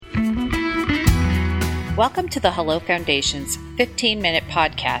Welcome to the Hello Foundation's 15-minute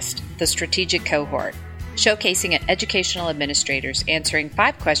podcast, The Strategic Cohort, showcasing educational administrators answering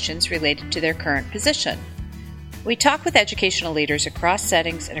 5 questions related to their current position. We talk with educational leaders across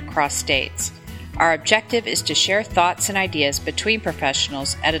settings and across states. Our objective is to share thoughts and ideas between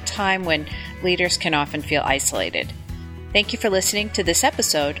professionals at a time when leaders can often feel isolated. Thank you for listening to this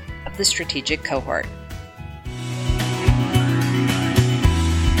episode of The Strategic Cohort.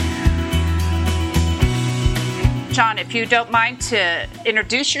 John, if you don't mind to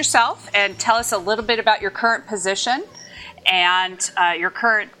introduce yourself and tell us a little bit about your current position and your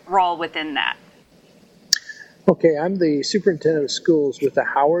current role within that. Okay, I'm the Superintendent of Schools with the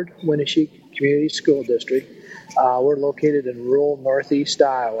Howard-Winneshiek Community School District. We're located in rural northeast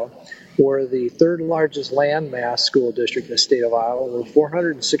Iowa. We're the third largest landmass school district in the state of Iowa. We're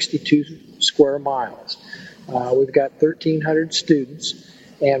 462 square miles. We've got 1,300 students.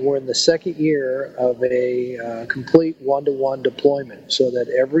 And we're in the second year of a complete one-to-one deployment so that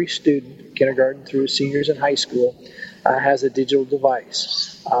every student, kindergarten through seniors in high school, has a digital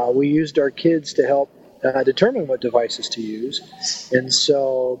device. We used our kids to help determine what devices to use. And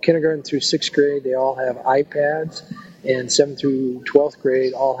so kindergarten through 6th grade, they all have iPads, and 7th through 12th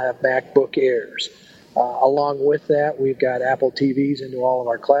grade all have MacBook Airs. Along with that, we've got Apple TVs into all of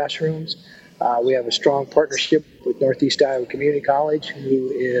our classrooms. We have a strong partnership with Northeast Iowa Community College, who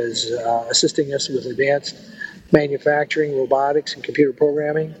is assisting us with advanced manufacturing, robotics, and computer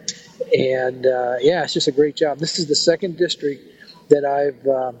programming. And it's just a great job. This is the second district that I've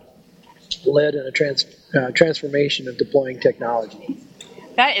led in a transformation of deploying technology.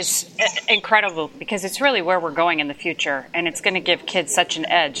 That is incredible because it's really where we're going in the future, and it's going to give kids such an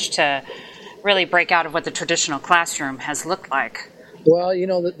edge to really break out of what the traditional classroom has looked like. Well,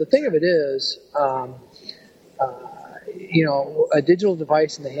 the thing of it is, a digital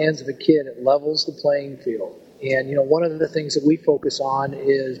device in the hands of a kid, it levels the playing field. And, one of the things that we focus on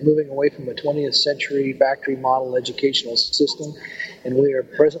is moving away from a 20th century factory model educational system. And we are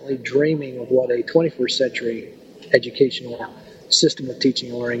presently dreaming of what a 21st century educational system of teaching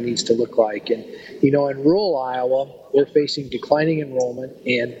and learning needs to look like. And, in rural Iowa, we're facing declining enrollment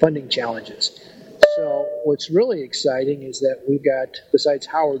and funding challenges. So what's really exciting is that we've got, besides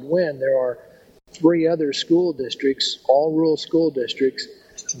Howard-Winn, there are 3 other school districts, all rural school districts,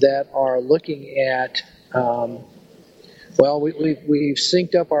 that are looking at, we've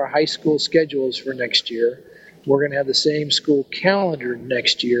synced up our high school schedules for next year. We're going to have the same school calendar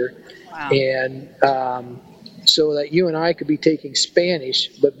next year. Wow. And so that you and I could be taking Spanish,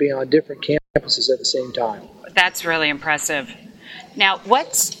 but be on different campuses at the same time. That's really impressive. Now,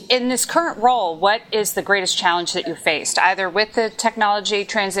 what's in this current role, what is the greatest challenge that you faced, either with the technology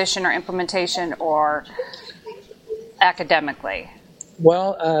transition or implementation or academically?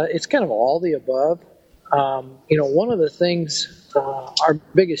 Well, it's kind of all the above. One of the things our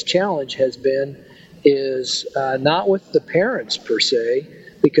biggest challenge has been is not with the parents per se,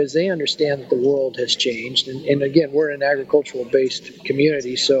 because they understand that the world has changed. And again, we're an agricultural-based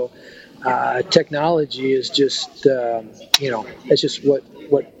community, so technology is just, that's just what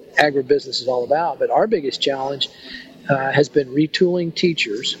agribusiness is all about. But our biggest challenge has been retooling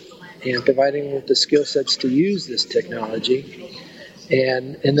teachers and providing them with the skill sets to use this technology.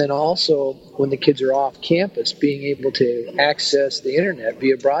 And then also, when the kids are off campus, being able to access the internet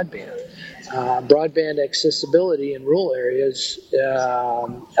via broadband. Broadband accessibility in rural areas,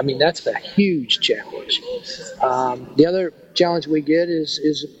 that's a huge challenge. The other challenge we get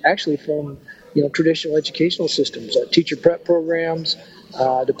is actually from, traditional educational systems, teacher prep programs,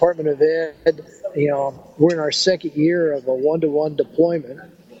 Department of Ed. We're in our second year of a one-to-one deployment.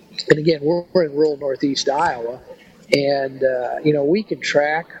 And again, we're in rural northeast Iowa. And, we can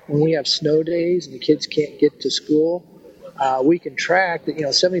track when we have snow days and the kids can't get to school. We can track that,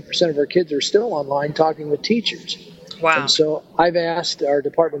 70% of our kids are still online talking with teachers. Wow. And so I've asked our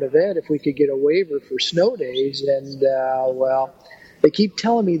Department of Ed if we could get a waiver for snow days, and, they keep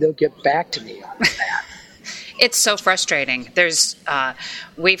telling me they'll get back to me on that. It's so frustrating.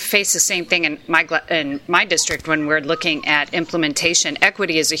 We've faced the same thing in my district when we're looking at implementation.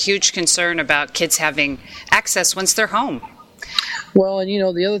 Equity is a huge concern about kids having access once they're home. Well, and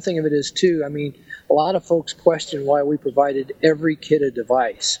the other thing of it is too, a lot of folks question why we provided every kid a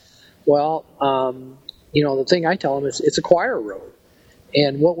device. Well, the thing I tell them is it's a choir road.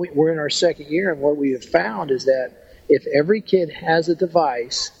 And we're in our second year, and what we have found is that if every kid has a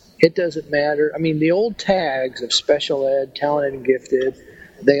device, it doesn't matter. The old tags of special ed, talented and gifted,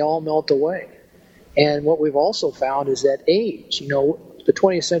 they all melt away. And what we've also found is that age, the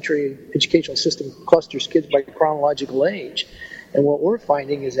 20th century educational system clusters kids by chronological age. And what we're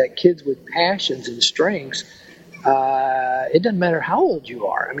finding is that kids with passions and strengths, it doesn't matter how old you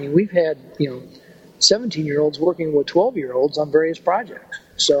are. I mean, we've had 17-year-olds working with 12-year-olds on various projects.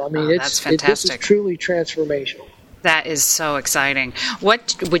 So I mean, that's fantastic. This is truly transformational. That is so exciting.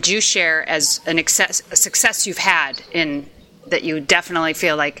 What would you share as a success you've had in that you definitely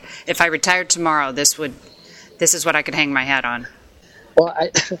feel like if I retired tomorrow, this is what I could hang my hat on? Well,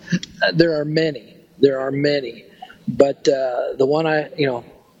 there are many, but the one a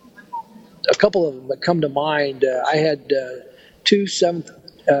couple of them that come to mind. I had two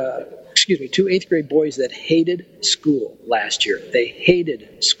 8th grade boys that hated school last year. They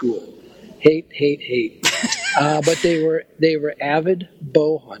hated school, hate. But they were avid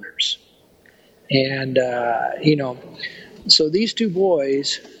bow hunters, and so these two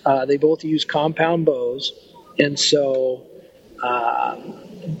boys, they both use compound bows, and so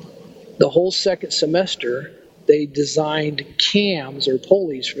the whole second semester they designed cams or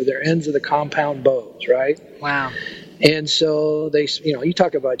pulleys for their ends of the compound bows, right? Wow. And so they, you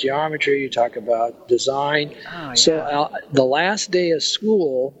talk about geometry, you talk about design. Oh, yeah. So the last day of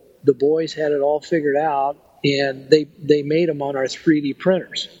school, the boys had it all figured out, and they made them on our 3D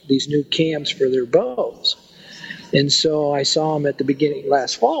printers, these new cams for their bows. And so I saw them at the beginning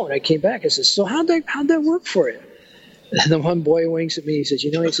last fall, and I came back. I said, "So how'd that work for you?" And the one boy winks at me. He says,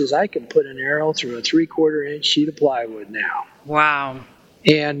 he says, "I can put an arrow through a 3/4 inch sheet of plywood now." Wow.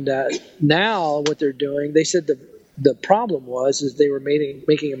 And now what they're doing, they said the problem is they were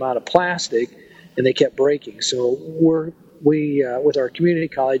making them out of plastic, and they kept breaking. So we with our community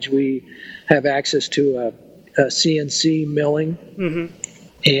college, we have access to a CNC milling. Mm-hmm.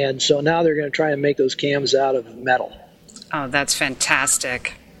 And so now they're going to try and make those cams out of metal. Oh, that's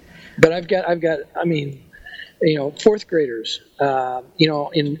fantastic. But I've got, fourth graders,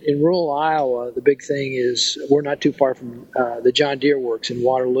 in rural Iowa, the big thing is we're not too far from the John Deere Works in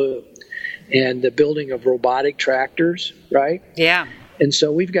Waterloo and the building of robotic tractors, right? Yeah. And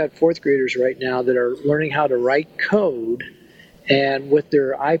so we've got fourth graders right now that are learning how to write code, and with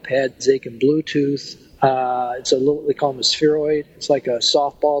their iPads, they can Bluetooth. It's they call them a spheroid. It's like a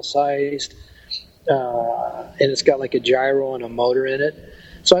softball sized, and it's got like a gyro and a motor in it.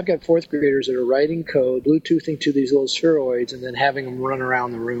 So I've got fourth graders that are writing code, Bluetoothing to these little spheroids, and then having them run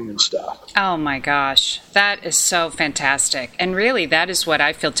around the room and stuff. Oh my gosh, that is so fantastic. And really, that is what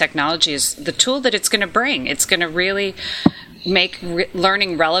I feel technology is, the tool that it's going to bring. It's going to really make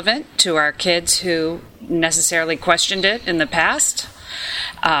learning relevant to our kids who necessarily questioned it in the past.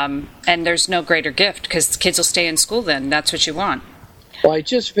 And there's no greater gift because kids will stay in school then. That's what you want. Well, I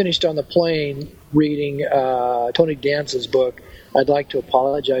just finished on the plane reading Tony Danza's book, I'd Like to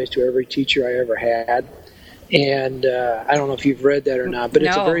Apologize to Every Teacher I Ever Had. And I don't know if you've read that or not, but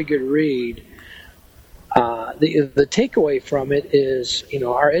it's a very good read. The takeaway from it is,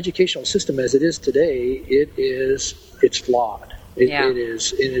 our educational system as it is today, it's flawed. It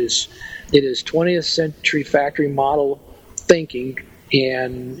is 20th century factory model thinking,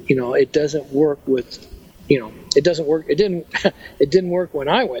 and it doesn't work with it doesn't work. It didn't work when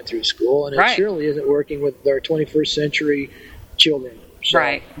I went through school, and it surely isn't working with our 21st century children. So.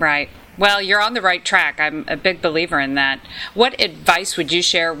 Right. Well, you're on the right track. I'm a big believer in that. What advice would you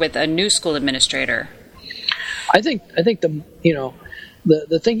share with a new school administrator? I think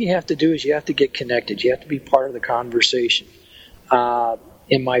the thing you have to do is you have to get connected. You have to be part of the conversation.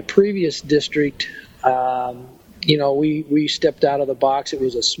 In my previous district, we stepped out of the box. It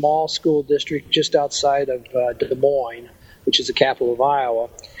was a small school district just outside of Des Moines, which is the capital of Iowa,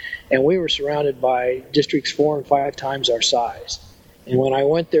 and we were surrounded by districts 4 and 5 times our size. And when I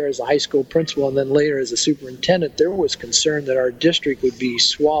went there as a high school principal and then later as a superintendent, there was concern that our district would be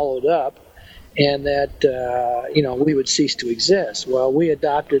swallowed up and that we would cease to exist. Well, we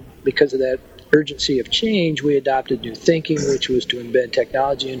adopted, because of that urgency of change, we adopted new thinking, which was to embed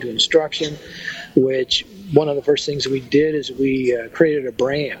technology into instruction, which one of the first things we did is we created a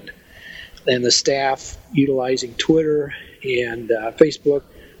brand. And the staff, utilizing Twitter and Facebook,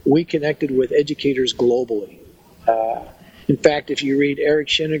 we connected with educators globally. In fact, if you read Eric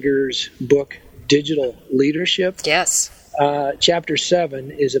Schinniger's book, Digital Leadership, yes, Chapter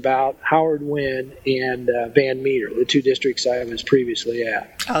 7 is about Howard-Winn and Van Meter, the 2 districts I was previously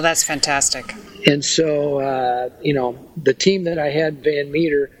at. Oh, that's fantastic. And so, the team that I had, Van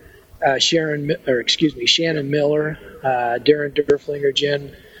Meter, Shannon Miller, Darren Derflinger,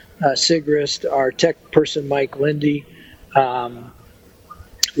 Jen Sigrist, our tech person, Mike Lindy.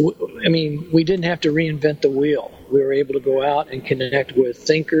 We didn't have to reinvent the wheel. We were able to go out and connect with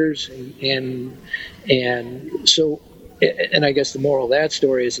thinkers, and so. And I guess the moral of that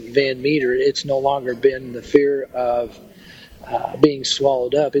story is in Van Meter, it's no longer been the fear of being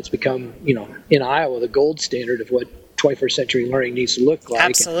swallowed up. It's become, in Iowa, the gold standard of what 21st century learning needs to look like.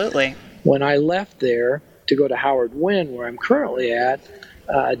 Absolutely. And when I left there to go to Howard-Winn, where I'm currently at,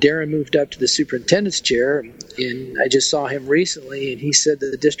 Darren moved up to the superintendent's chair, and I just saw him recently, and he said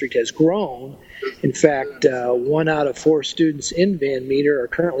that the district has grown. In fact, 1 out of 4 students in Van Meter are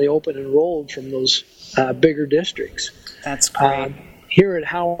currently open enrolled from those bigger districts. That's great. Here at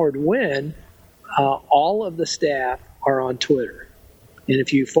Howard-Winn, all of the staff are on Twitter. And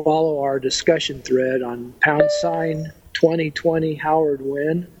if you follow our discussion thread on #2020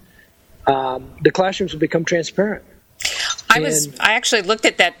 Howard-Winn, the classrooms will become transparent. I actually looked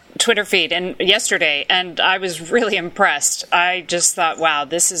at that Twitter feed yesterday, and I was really impressed. I just thought, wow,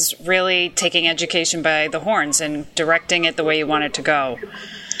 this is really taking education by the horns and directing it the way you want it to go.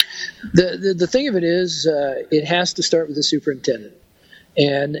 The thing of it is, it has to start with the superintendent,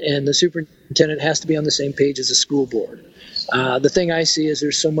 and the superintendent has to be on the same page as the school board. The thing I see is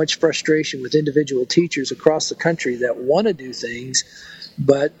there's so much frustration with individual teachers across the country that want to do things,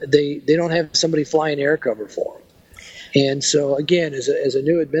 but they don't have somebody flying air cover for them. And so, again, as a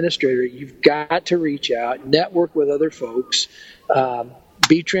new administrator, you've got to reach out, network with other folks,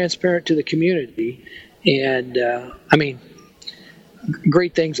 be transparent to the community, and,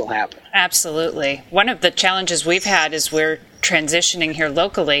 great things will happen. Absolutely. One of the challenges we've had as we're transitioning here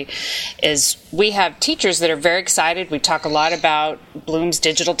locally is we have teachers that are very excited. We talk a lot about Bloom's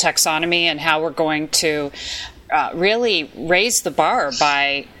digital taxonomy and how we're going to really raise the bar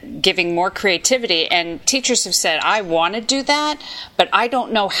by giving more creativity. And teachers have said, I want to do that, but I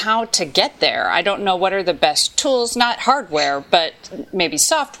don't know how to get there. I don't know what are the best tools, not hardware, but maybe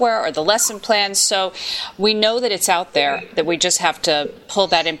software or the lesson plans. So we know that it's out there, that we just have to pull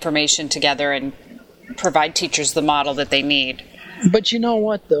that information together and provide teachers the model that they need. But you know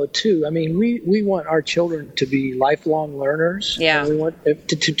what, though, too? I mean, we want our children to be lifelong learners. Yeah. And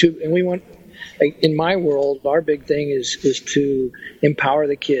we want in my world, our big thing is to empower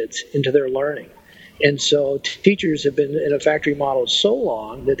the kids into their learning. And so teachers have been in a factory model so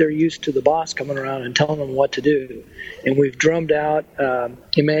long that they're used to the boss coming around and telling them what to do. And we've drummed out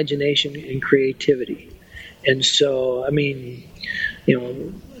imagination and creativity. And so, in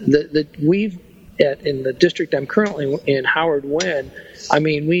the district I'm currently in, Howard-Winn,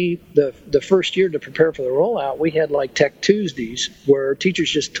 the first year to prepare for the rollout, we had like Tech Tuesdays where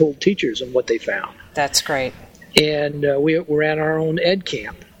teachers just told teachers on what they found. That's great. And we ran our own Ed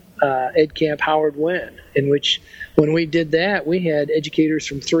Camp Howard-Winn, in which when we did that, we had educators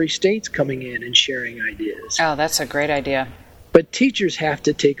from 3 states coming in and sharing ideas. Oh, that's a great idea. But teachers have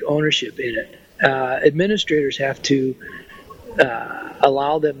to take ownership in it. Administrators have to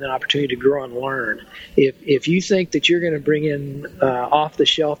allow them the opportunity to grow and learn. If you think that you're going to bring in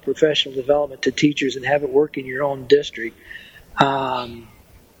off-the-shelf professional development to teachers and have it work in your own district,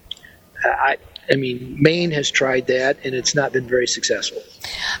 Maine has tried that, and it's not been very successful.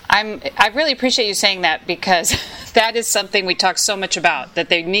 I really appreciate you saying that, because that is something we talk so much about, that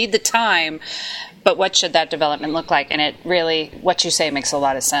they need the time, but what should that development look like? And it really, what you say makes a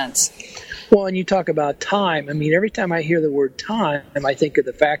lot of sense. Well, and you talk about time. Every time I hear the word time, I think of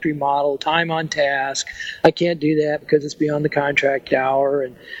the factory model, time on task. I can't do that because it's beyond the contract hour.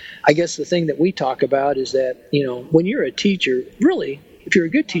 And I guess the thing that we talk about is that, when you're a teacher, really, if you're a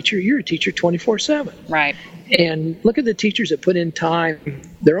good teacher, you're a teacher 24/7. Right. And look at the teachers that put in time,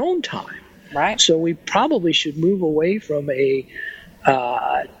 their own time. Right. So we probably should move away from a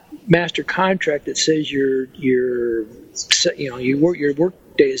master contract that says your work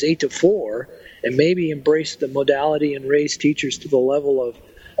day is 8 to 4, and maybe embrace the modality and raise teachers to the level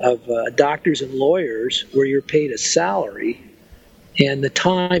of doctors and lawyers, where you're paid a salary and the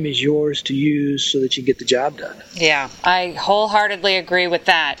time is yours to use so that you get the job done. Yeah, I wholeheartedly agree with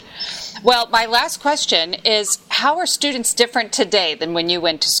that. Well, my last question is, how are students different today than when you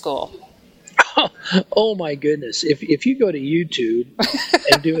went to school? Oh my goodness. If you go to YouTube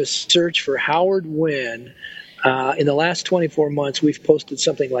and do a search for Howard-Winn, in the last 24 months, we've posted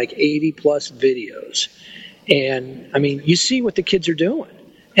something like 80 plus videos. And you see what the kids are doing,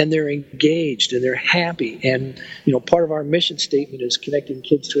 and they're engaged and they're happy. And, part of our mission statement is connecting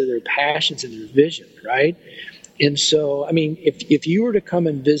kids to their passions and their vision, right? And so, if you were to come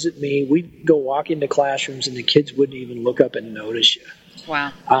and visit me, we'd go walk into classrooms and the kids wouldn't even look up and notice you.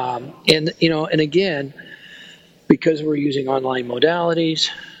 Wow. And again, because we're using online modalities,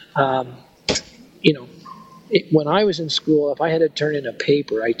 when I was in school, if I had to turn in a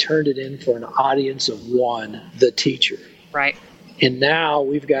paper, I turned it in for an audience of 1, the teacher. Right. And now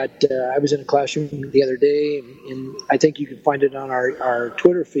we've got, I was in a classroom the other day, and I think you can find it on our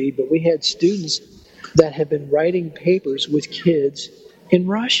Twitter feed, but we had students that have been writing papers with kids in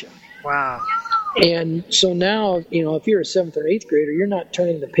Russia. Wow. And so now, if you're a 7th or 8th grader, you're not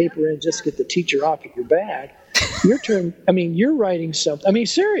turning the paper in just to get the teacher off of your back. You're writing something.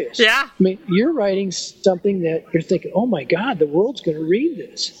 Serious. Yeah. You're writing something that you're thinking, oh my God, the world's going to read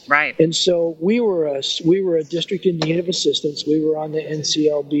this. Right. And so we were a district in need of assistance. We were on the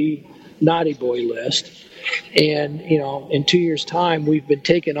NCLB naughty boy list. And, in 2 years' time, we've been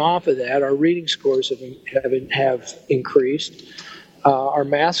taken off of that. Our reading scores have increased. Our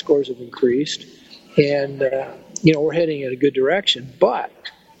math scores have increased. And, we're heading in a good direction. But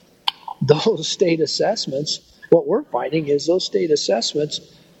those state assessments, what we're finding is those state assessments,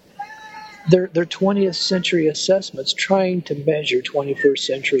 they're 20th century assessments trying to measure 21st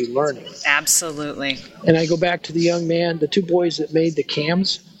century learning. Absolutely. And I go back to the 2 boys that made the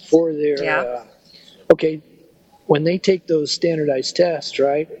CAMs for their, when they take those standardized tests,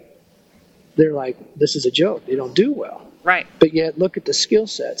 right, they're like, this is a joke. They don't do well. Right. But yet look at the skill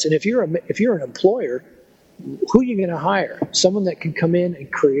sets. And if you're an employer, who are you going to hire? Someone that can come in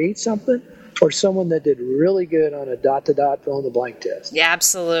and create something, or someone that did really good on a dot-to-dot fill-in-the-blank test? Yeah,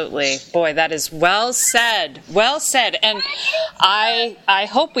 absolutely. Boy, that is well said. Well said. And I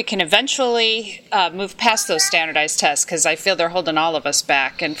hope we can eventually move past those standardized tests, because I feel they're holding all of us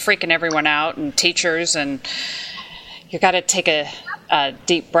back and freaking everyone out, and teachers, and you got to take a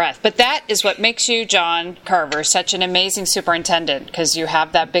deep breath. But that is what makes you, John Carver, such an amazing superintendent, because you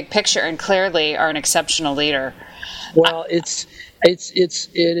have that big picture and clearly are an exceptional leader. Well, it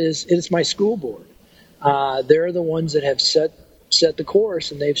is my school board. They're the ones that have set the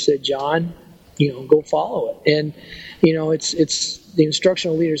course, and they've said, John, go follow it. And it's the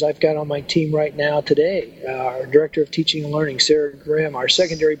instructional leaders I've got on my team right now today. Our director of teaching and learning, Sarah Grimm, our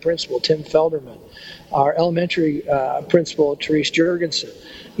secondary principal, Tim Felderman, our elementary principal, Therese Jurgensen,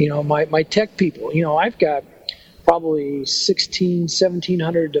 my tech people. I've got probably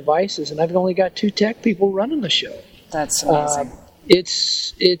 1,700 devices, and I've only got 2 tech people running the show. That's amazing.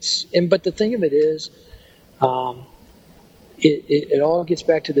 But the thing of it is, it all gets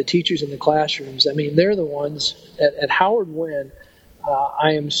back to the teachers in the classrooms. They're the ones at Howard-Winn.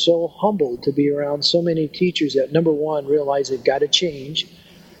 I am so humbled to be around so many teachers that, number one, realize they've got to change.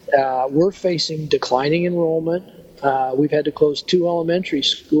 We're facing declining enrollment. We've had to close 2 elementary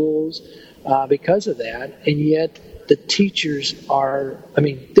schools because of that, and yet the teachers they're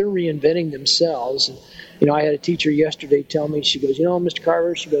reinventing themselves. And, I had a teacher yesterday tell me, she goes, Mr.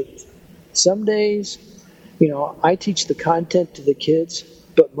 Carver, she goes, some days, I teach the content to the kids,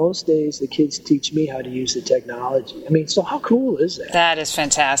 but most days the kids teach me how to use the technology. So how cool is that? That is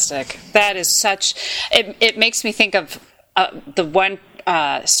fantastic. That is it makes me think of the one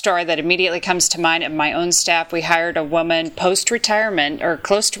story that immediately comes to mind of my own staff. We hired a woman post-retirement or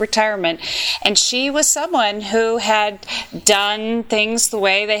close to retirement, and she was someone who had done things the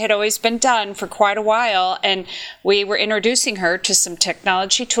way they had always been done for quite a while, and we were introducing her to some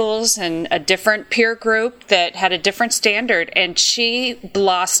technology tools and a different peer group that had a different standard, and she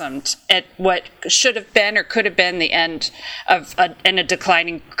blossomed at what should have been or could have been the end of a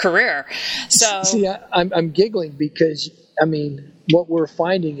declining career. So, see, I'm giggling because what we're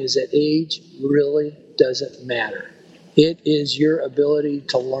finding is that age really doesn't matter. It is your ability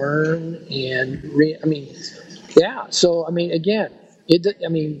to learn and So again,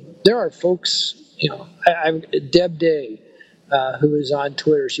 there are folks. Deb Day, who is on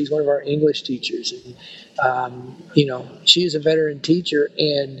Twitter. She's one of our English teachers, and she is a veteran teacher,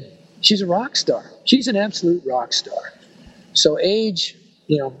 and she's a rock star. She's an absolute rock star. So age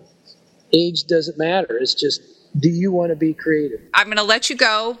doesn't matter. It's just, do you want to be creative? I'm going to let you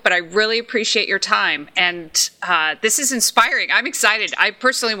go, but I really appreciate your time. And this is inspiring. I'm excited. I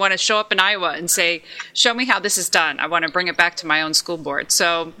personally want to show up in Iowa and say, show me how this is done. I want to bring it back to my own school board.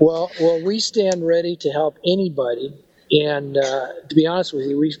 So, Well, we stand ready to help anybody. And to be honest with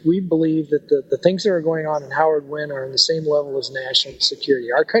you, we believe that the things that are going on in Howard-Winn are on the same level as national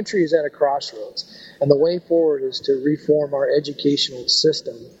security. Our country is at a crossroads. And the way forward is to reform our educational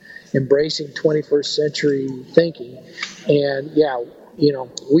system, embracing 21st century thinking. And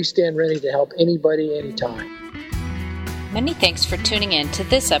we stand ready to help anybody, anytime. Many thanks for tuning in to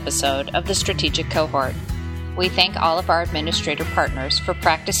this episode of the Strategic Cohort. We thank all of our administrator partners for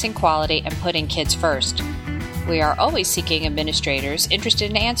practicing quality and putting kids first. We are always seeking administrators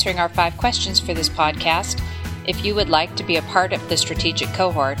interested in answering our 5 questions for this podcast. If you would like to be a part of the Strategic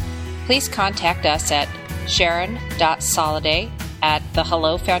Cohort, please contact us at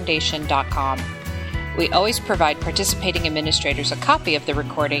sharon.soliday@thehellofoundation.com. We always provide participating administrators a copy of the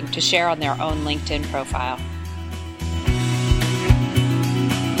recording to share on their own LinkedIn profile.